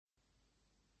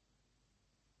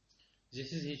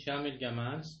This is Hisham El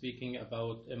Gamal speaking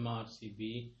about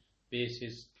MRCP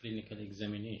basis clinical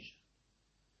examination.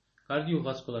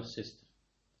 Cardiovascular system,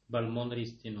 pulmonary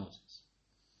stenosis.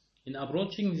 In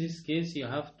approaching this case, you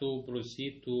have to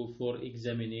proceed for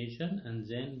examination and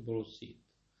then proceed.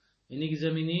 In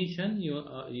examination,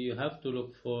 you have to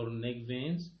look for neck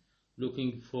veins,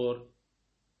 looking for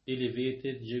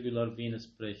elevated jugular venous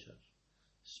pressure,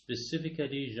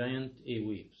 specifically giant A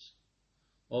waves.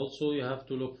 Also, you have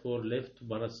to look for left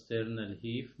parasternal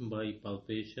heave by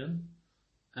palpation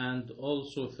and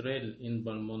also thrill in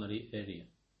pulmonary area.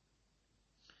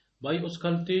 By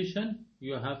auscultation,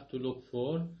 you have to look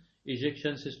for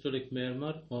ejection systolic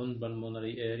murmur on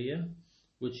pulmonary area,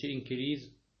 which increase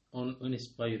on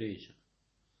inspiration,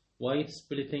 white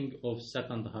splitting of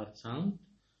second heart sound,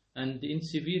 and in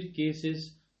severe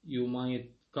cases, you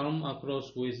might come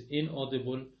across with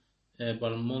inaudible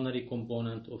pulmonary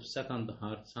component of second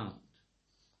heart sound,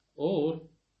 or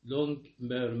long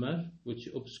murmur which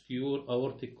obscure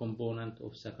aortic component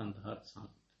of second heart sound.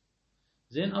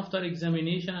 Then after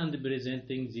examination and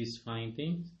presenting these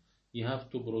findings, you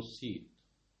have to proceed.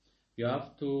 You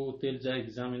have to tell the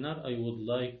examiner, I would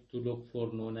like to look for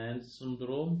Nonance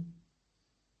syndrome,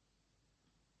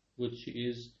 which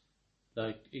is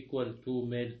like equal to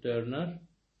male Turner,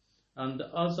 and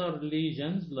other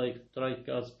lesions like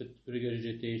tricuspid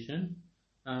regurgitation,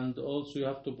 and also you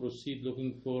have to proceed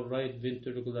looking for right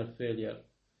ventricular failure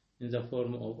in the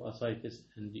form of ascites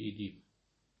and edema.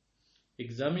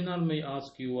 Examiner may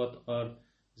ask you what are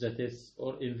the tests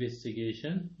or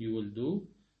investigation you will do.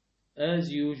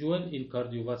 As usual in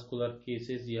cardiovascular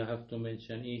cases, you have to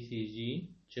mention ECG,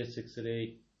 chest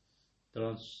X-ray,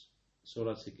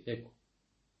 transthoracic echo.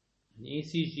 In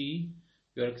ECG,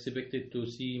 you are expected to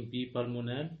see B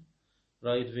pulmonale,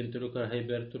 right ventricular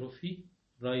hypertrophy,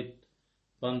 right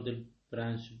bundle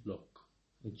branch block.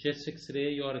 In chest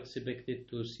X-ray, you are expected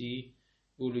to see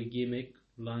oligemic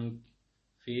lung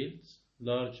fields,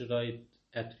 large right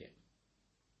atrium.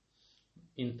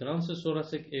 In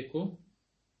transthoracic echo,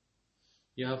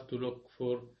 you have to look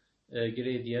for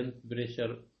gradient,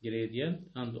 pressure gradient,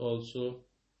 and also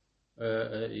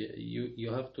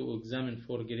you have to examine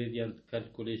for gradient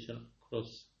calculation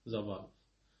across the valve.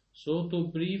 So to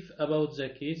brief about the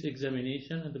case,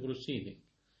 examination and proceeding.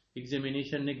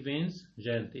 Examination: neck veins,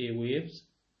 giant A waves,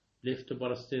 left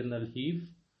parasternal heave,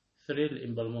 thrill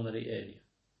in pulmonary area.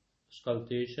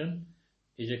 Auscultation: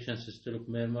 ejection systolic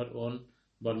murmur on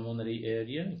pulmonary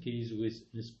area, increase with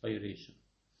inspiration.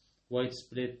 White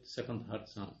split second heart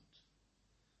sound.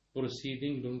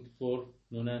 Proceeding: looking for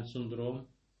Nonance syndrome,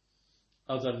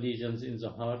 other lesions in the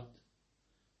heart,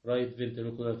 right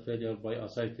ventricular failure by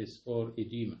ascites or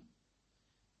edema.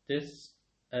 Tests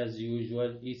as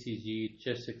usual: ECG,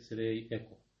 chest X-ray,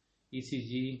 echo.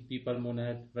 ECG, B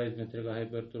pulmonale, right ventricular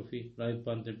hypertrophy, right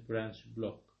bundle branch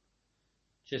block.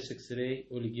 Chest X-ray,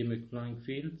 oligemic lung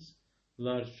fields,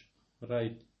 large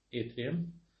right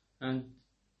atrium, and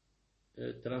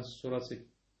transthoracic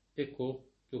echo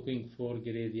looking for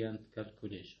gradient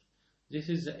calculation. This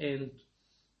is the end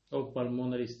of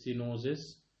pulmonary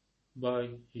stenosis by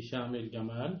Hisham El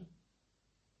Gamal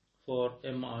for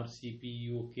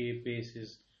MRCP UK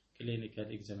basis clinical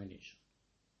examination.